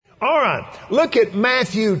All right. Look at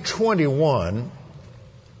Matthew 21:21.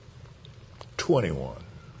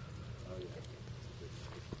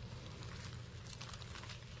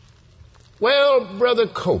 Well, Brother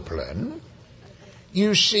Copeland,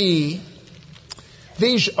 you see,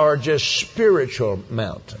 these are just spiritual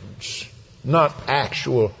mountains, not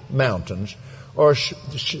actual mountains. Or,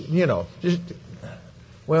 you know,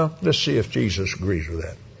 well, let's see if Jesus agrees with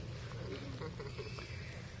that.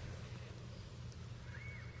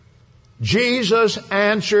 Jesus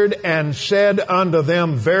answered and said unto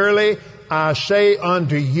them, Verily I say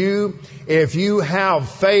unto you, if you have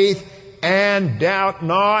faith and doubt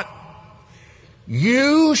not,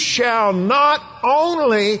 you shall not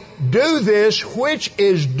only do this which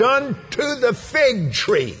is done to the fig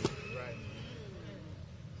tree.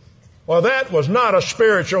 Well, that was not a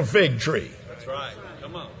spiritual fig tree. That's right.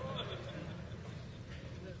 Come on.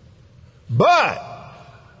 But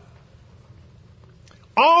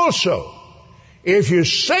also, if you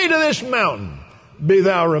say to this mountain, be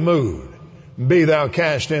thou removed, be thou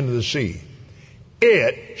cast into the sea,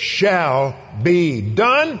 it shall be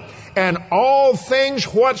done. And all things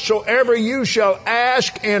whatsoever you shall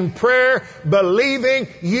ask in prayer, believing,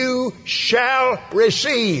 you shall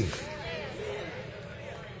receive.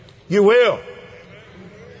 You will.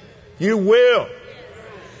 You will.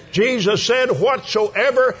 Jesus said,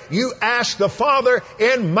 whatsoever you ask the Father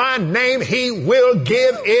in my name, He will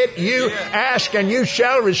give it you. Ask and you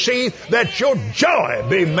shall receive, that your joy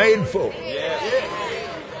be made full.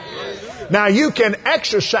 Now you can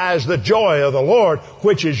exercise the joy of the Lord,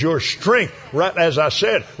 which is your strength, right, as I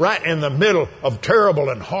said, right in the middle of terrible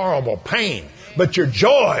and horrible pain. But your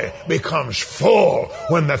joy becomes full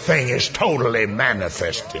when the thing is totally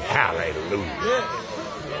manifested. Hallelujah.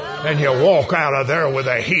 And you walk out of there with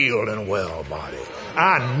a healed and well body.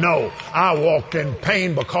 I know I walked in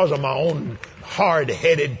pain because of my own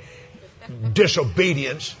hard-headed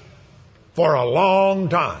disobedience for a long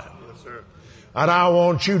time. And I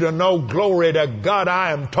want you to know, glory to God,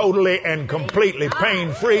 I am totally and completely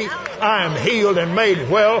pain-free. I am healed and made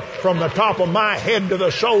well from the top of my head to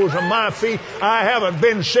the soles of my feet. I haven't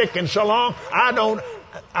been sick in so long.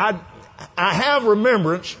 I have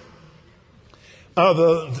remembrance of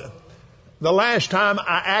the last time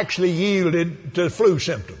I actually yielded to flu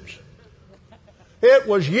symptoms. It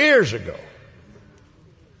was years ago.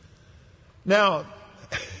 Now,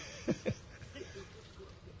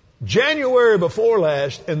 January before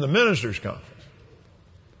last in the ministers' conference,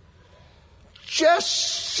 just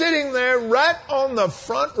sitting there right on the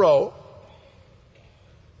front row,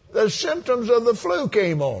 the symptoms of the flu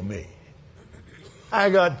came on me.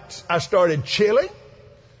 I started chilling,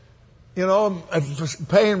 you know,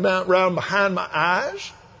 pain around behind my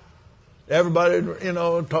eyes. Everybody, you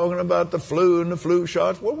know, talking about the flu and the flu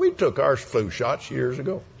shots. Well, we took our flu shots years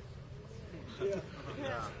ago.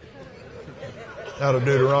 Out of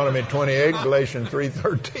Deuteronomy 28, Galatians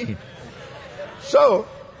 3:13. So,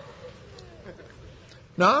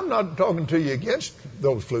 now I'm not talking to you against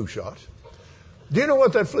those flu shots. Do you know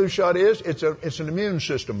what that flu shot is? It's an immune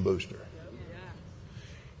system booster.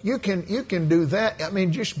 You can do that. I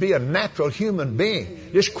mean, just be a natural human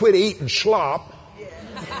being. Just quit eating slop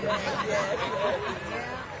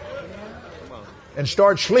and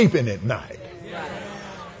start sleeping at night.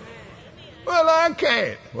 Well, I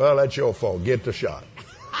can't. Well, that's your fault. Get the shot.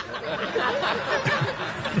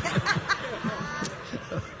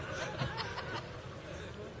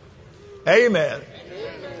 Amen.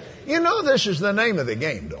 You know this is the name of the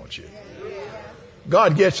game, don't you?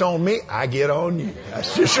 God gets on me, I get on you.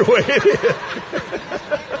 That's just the way it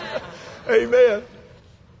is. Amen.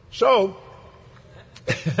 So,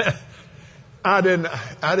 I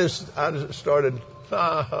just started,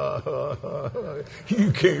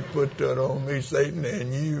 you can't put that on me, Satan,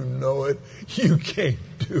 and you know it. You can't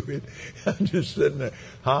do it. I'm just sitting there,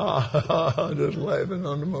 just laughing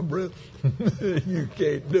under my breath. You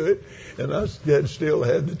can't do it. And I still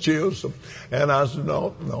had the chills. And I said,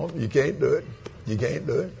 no, you can't do it. You can't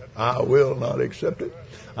do it. I will not accept it.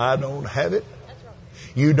 I don't have it.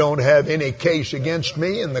 You don't have any case against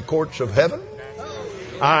me in the courts of heaven.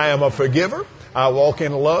 I am a forgiver. I walk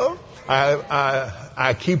in love.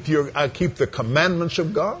 I keep the commandments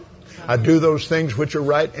of God. I do those things which are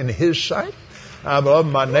right in His sight. I love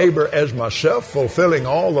my neighbor as myself, fulfilling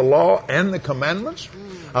all the law and the commandments.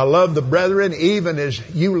 I love the brethren even as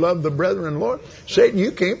you love the brethren, Lord. Satan,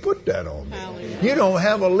 you can't put that on me. You don't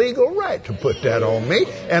have a legal right to put that on me,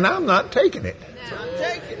 and I'm not taking it.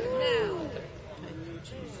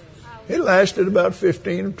 It lasted about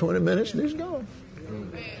 15 or 20 minutes, and he's gone.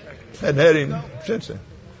 Hadn't had him since then.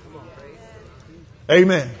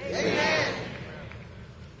 Amen.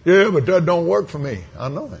 Yeah, but that don't work for me. I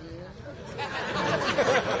know it.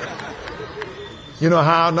 You know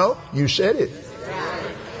how I know? You said it.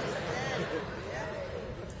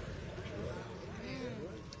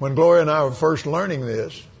 When Gloria and I were first learning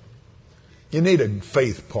this, you need a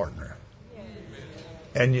faith partner.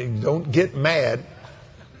 And you don't get mad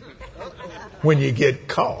when you get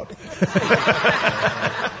caught.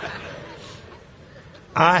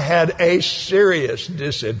 I had a serious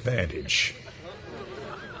disadvantage.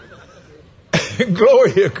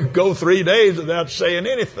 Gloria could go 3 days without saying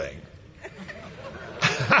anything.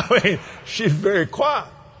 I mean, she's very quiet.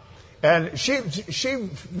 And she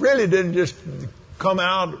really didn't just come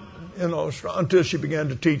out, until she began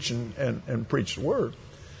to teach and preach the word.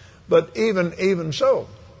 But even so,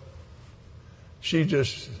 she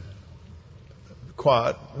just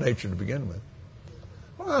quiet nature to begin with.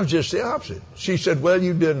 Well, I was just the opposite. She said, well,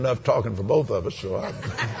 you did enough talking for both of us, so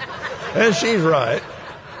and she's right.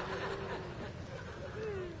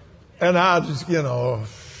 And I just,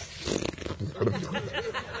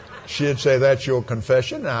 she'd say, that's your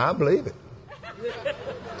confession? And I believe it.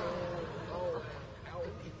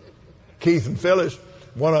 Keith and Phyllis,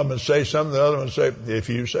 one of them would say something, the other one would say, if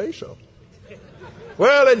you say so.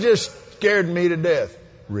 Well, it just scared me to death.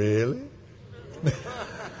 Really?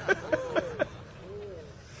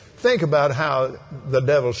 Think about how the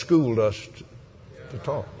devil schooled us to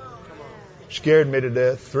talk. Scared me to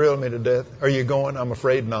death, thrilled me to death. Are you going? I'm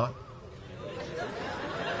afraid not.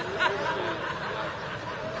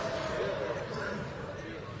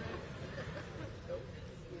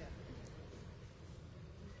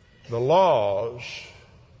 The laws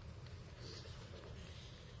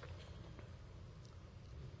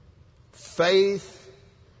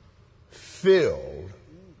faith-filled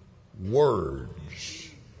words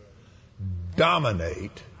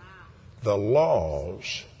dominate the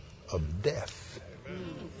laws of death.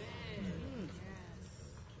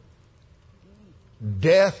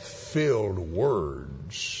 Death-filled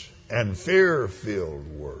words and fear-filled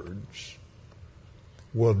words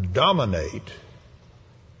will dominate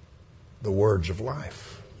the words of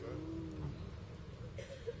life.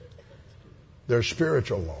 They're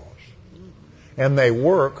spiritual laws. And they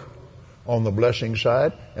work on the blessing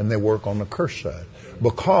side and they work on the curse side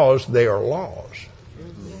because they are laws.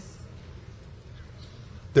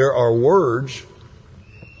 There are words.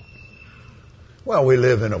 Well, we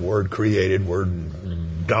live in a word-created,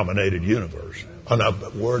 word-dominated universe, a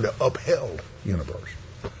word-upheld universe.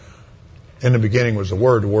 In the beginning was the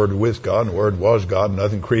Word with God, and the Word was God,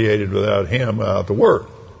 nothing created without Him, without the Word.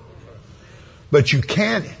 But you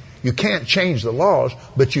can't change the laws,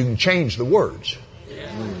 but you can change the words.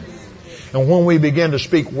 And when we begin to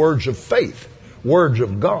speak words of faith, words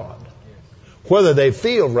of God, whether they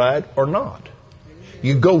feel right or not,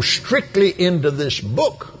 you go strictly into this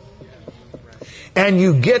book, and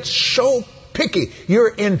you get so picky. You're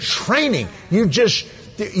in training. You just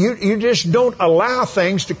don't allow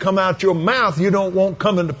things to come out your mouth you don't want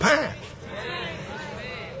coming to pass.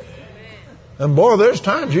 And boy, there's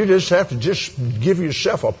times you just have to just give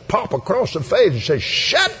yourself a pop across the face and say,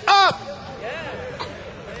 shut up!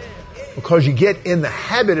 Because you get in the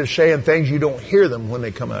habit of saying things, you don't hear them when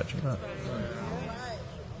they come out your mouth.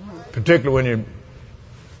 Particularly when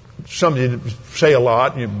somebody say a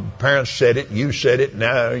lot, and your parents said it, you said it,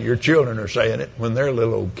 now your children are saying it when they're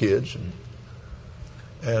little old kids.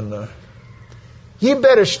 And you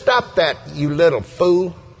better stop that, you little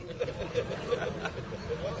fool.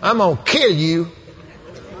 I'm going to kill you.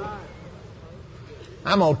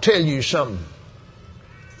 I'm going to tell you something.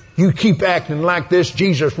 You keep acting like this,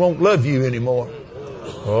 Jesus won't love you anymore.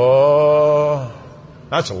 Oh,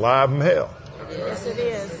 that's alive from hell. Yes, it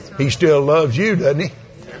is. He still loves you, doesn't he?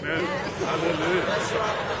 Amen. Hallelujah.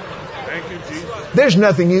 Thank you, Jesus. There's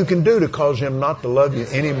nothing you can do to cause him not to love you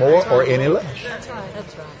any more or any less. That's right.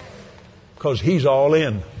 That's right. Because he's all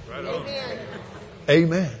in. Right on.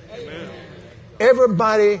 Amen. Amen.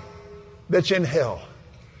 Everybody that's in hell,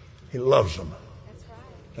 he loves them.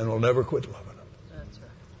 And will never quit loving them. That's right.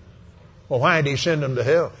 Well, why did he send them to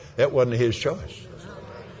hell? That wasn't his choice.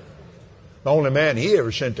 The only man he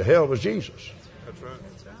ever sent to hell was Jesus. That's right.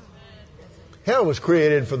 Hell was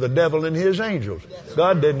created for the devil and his angels.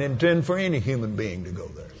 God didn't intend for any human being to go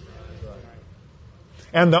there.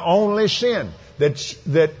 And the only sin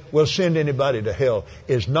that will send anybody to hell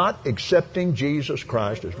is not accepting Jesus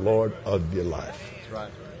Christ as Lord of your life. That's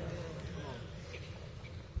right.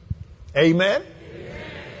 Amen?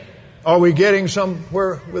 Are we getting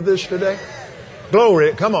somewhere with this today?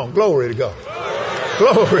 Glory. Come on. Glory to God.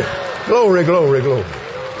 Glory. Glory, glory, glory.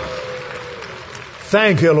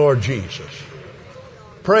 Thank you, Lord Jesus.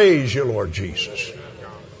 Praise you, Lord Jesus.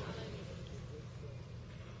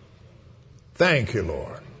 Thank you,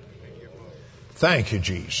 Lord. Thank you,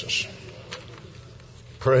 Jesus.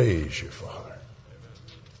 Praise you, Father.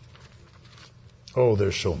 Oh,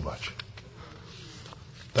 there's so much.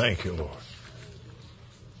 Thank you, Lord.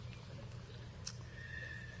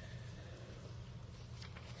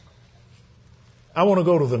 I want to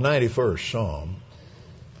go to the 91st Psalm.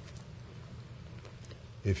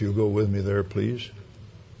 If you'll go with me there, please.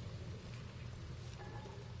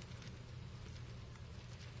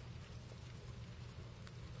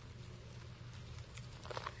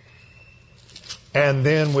 And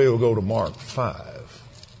then we'll go to Mark 5.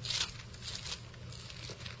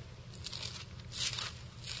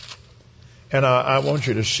 And I want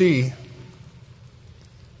you to see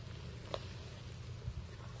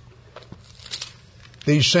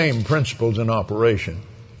these same principles in operation.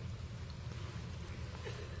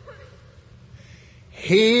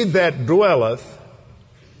 He that dwelleth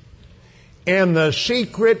in the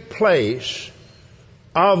secret place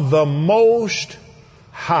of the Most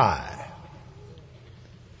High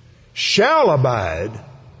shall abide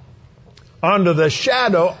under the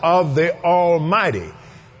shadow of the Almighty.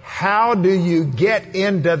 How do you get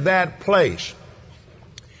into that place?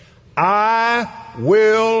 I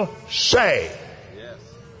will say.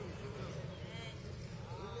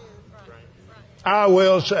 I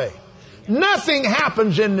will say. Nothing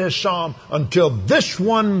happens in this psalm until this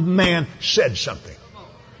one man said something.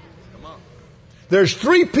 There's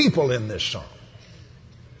three people in this psalm.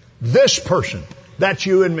 This person, that's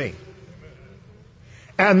you and me.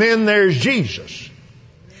 And then there's Jesus.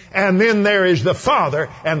 And then there is the Father,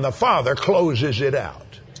 and the Father closes it out.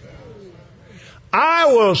 I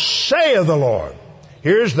will say of the Lord.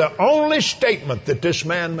 Here's the only statement that this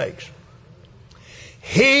man makes.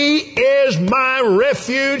 He is my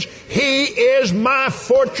refuge. He is my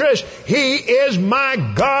fortress. He is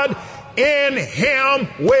my God. In Him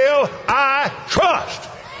will I trust.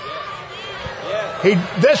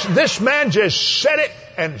 This man just said it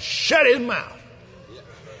and shut his mouth.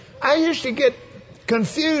 I used to get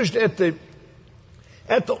confused at the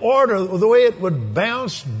order, the way it would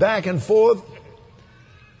bounce back and forth.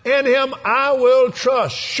 In Him I will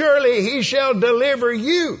trust. Surely He shall deliver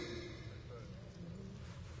you.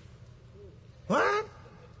 What?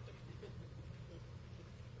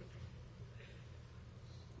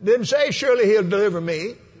 Didn't say surely He'll deliver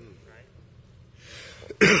me.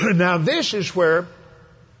 Now this is where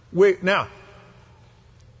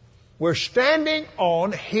we're standing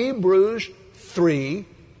on Hebrews 3:1.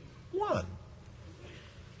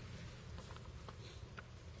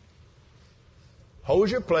 Hold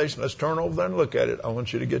your place. Let's turn over there and look at it. I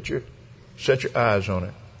want you to set your eyes on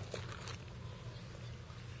it.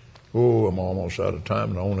 Oh, I'm almost out of time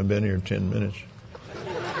and I've only been here 10 minutes.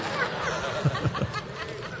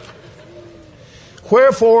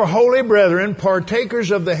 Wherefore, holy brethren, partakers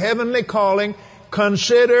of the heavenly calling,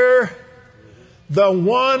 consider the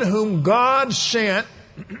one whom God sent,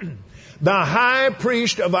 the high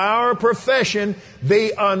priest of our profession,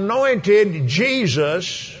 the anointed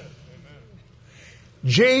Jesus.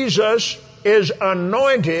 Jesus is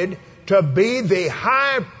anointed to be the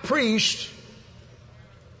high priest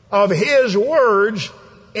of His words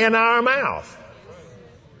in our mouth.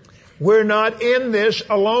 We're not in this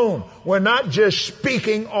alone. We're not just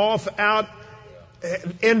speaking off out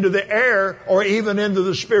into the air or even into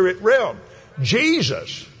the spirit realm.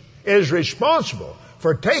 Jesus is responsible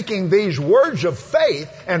for taking these words of faith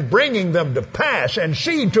and bringing them to pass and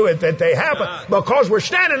seeing to it that they happen, because we're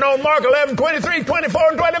standing on Mark 11:23, 24,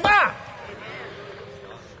 and 25.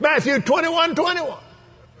 Matthew 21:21.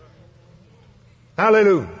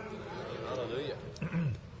 Hallelujah.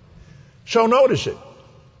 So notice it.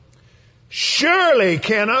 Surely,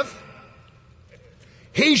 Kenneth,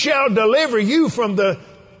 He shall deliver you from the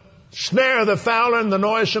snare of the fowler and the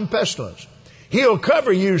noisome pestilence. He'll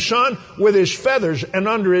cover you, son, with His feathers, and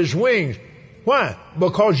under His wings. Why?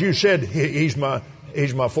 Because you said, He's my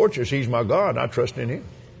fortress, He's my God, I trust in Him.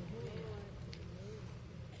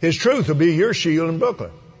 His truth will be your shield and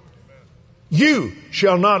buckler. You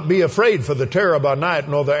shall not be afraid for the terror by night,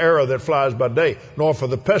 nor the arrow that flies by day, nor for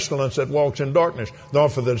the pestilence that walks in darkness, nor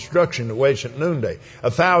for the destruction that waits at noonday.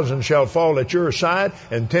 1,000 shall fall at your side,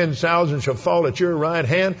 and 10,000 shall fall at your right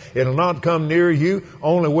hand. It'll not come near you.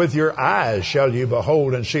 Only with your eyes shall you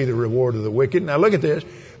behold and see the reward of the wicked. Now look at this.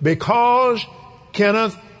 Because,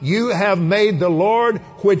 Kenneth, you have made the Lord,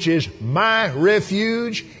 which is my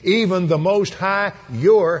refuge, even the Most High,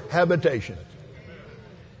 your habitation.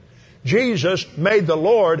 Jesus made the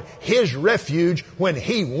Lord His refuge when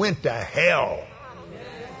He went to hell.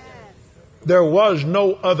 There was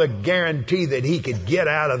no other guarantee that He could get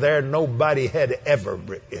out of there. Nobody had ever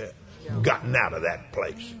gotten out of that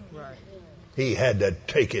place. He had to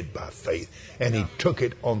take it by faith. And he took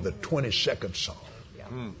it on the 22nd Psalm.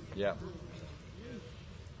 Yeah.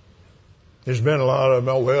 There's been a lot of,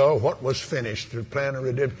 well, what was finished? The plan of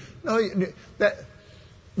redemption. No,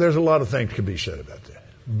 there's a lot of things could be said about that.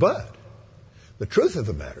 But the truth of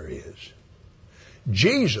the matter is,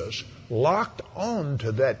 Jesus locked on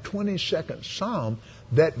to that 22nd Psalm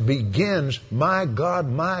that begins, my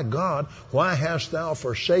God, why hast thou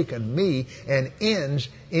forsaken me? And ends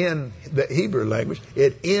in the Hebrew language.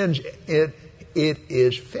 It ends, it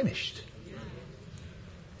is finished.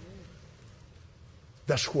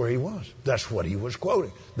 That's where he was. That's what he was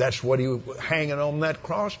quoting. That's what he was hanging on that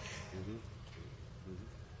cross.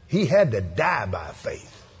 He had to die by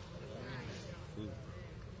faith.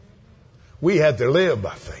 We had to live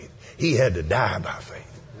by faith. He had to die by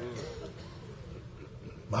faith.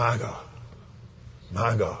 My God,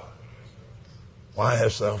 why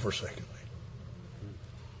hast thou forsaken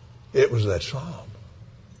me? It was that psalm.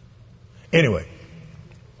 Anyway,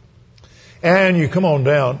 and you come on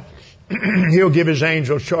down. He'll give his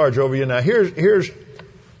angels charge over you. Now here's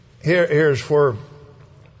for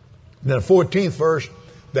the 14th verse.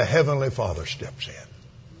 The Heavenly Father steps in.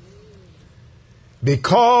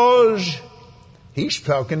 Because he's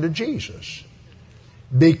talking to Jesus.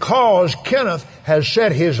 Because Kenneth has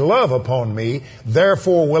set his love upon me,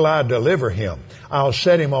 therefore will I deliver him. I'll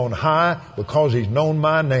set him on high because he's known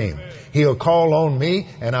my name. He'll call on me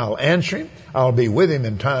and I'll answer him. I'll be with him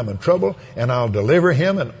in time of trouble, and I'll deliver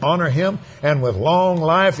him and honor him. And with long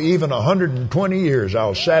life, even 120 years,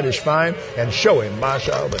 I'll satisfy him and show him my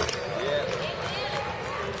salvation.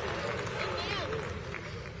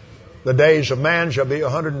 The days of man shall be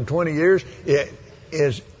 120 years. It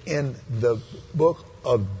is in the book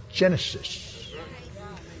of Genesis,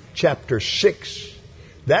 chapter 6.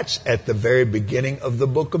 That's at the very beginning of the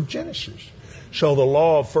book of Genesis. So the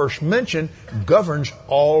law of first mention governs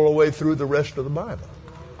all the way through the rest of the Bible.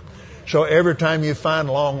 So every time you find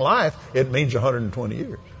long life, it means 120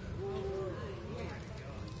 years.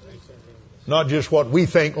 Not just what we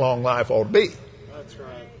think long life ought to be. That's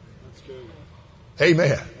right. That's good.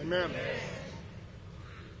 Amen. Amen.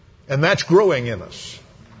 And that's growing in us.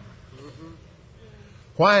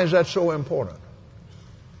 Why is that so important?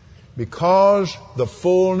 Because the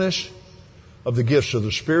fullness of the gifts of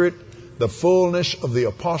the Spirit, the fullness of the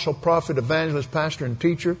apostle, prophet, evangelist, pastor, and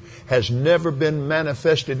teacher has never been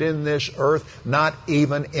manifested in this earth, not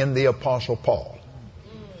even in the apostle Paul.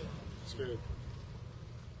 That's good.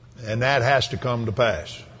 And that has to come to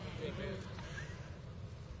pass.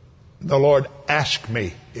 The Lord asked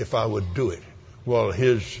me if I would do it. Well,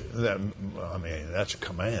 that's a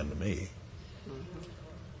command to me.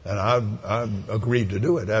 And I agreed to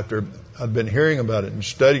do it after I'd been hearing about it and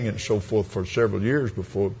studying it and so forth for several years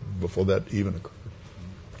before that even occurred.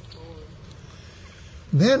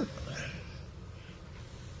 Then,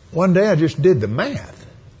 one day I just did the math.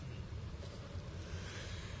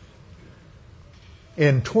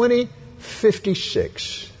 In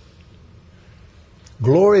 2056,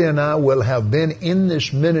 Gloria and I will have been in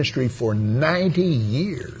this ministry for 90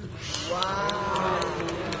 years.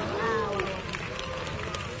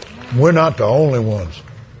 We're not the only ones.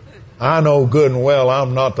 I know good and well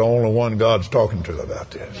I'm not the only one God's talking to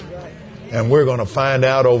about this. And we're going to find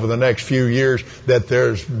out over the next few years that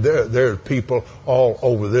there's people all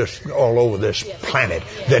over this planet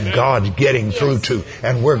that God's getting through to.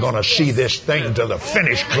 And we're going to see this thing to the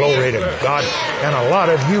finished glory to God. And a lot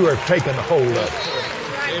of you are taking hold of it.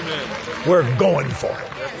 We're going for it.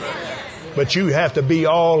 But you have to be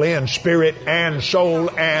all in, spirit and soul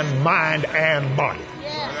and mind and body.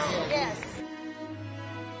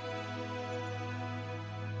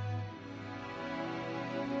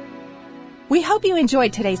 We hope you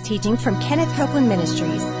enjoyed today's teaching from Kenneth Copeland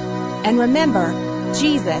Ministries. And remember,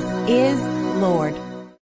 Jesus is Lord.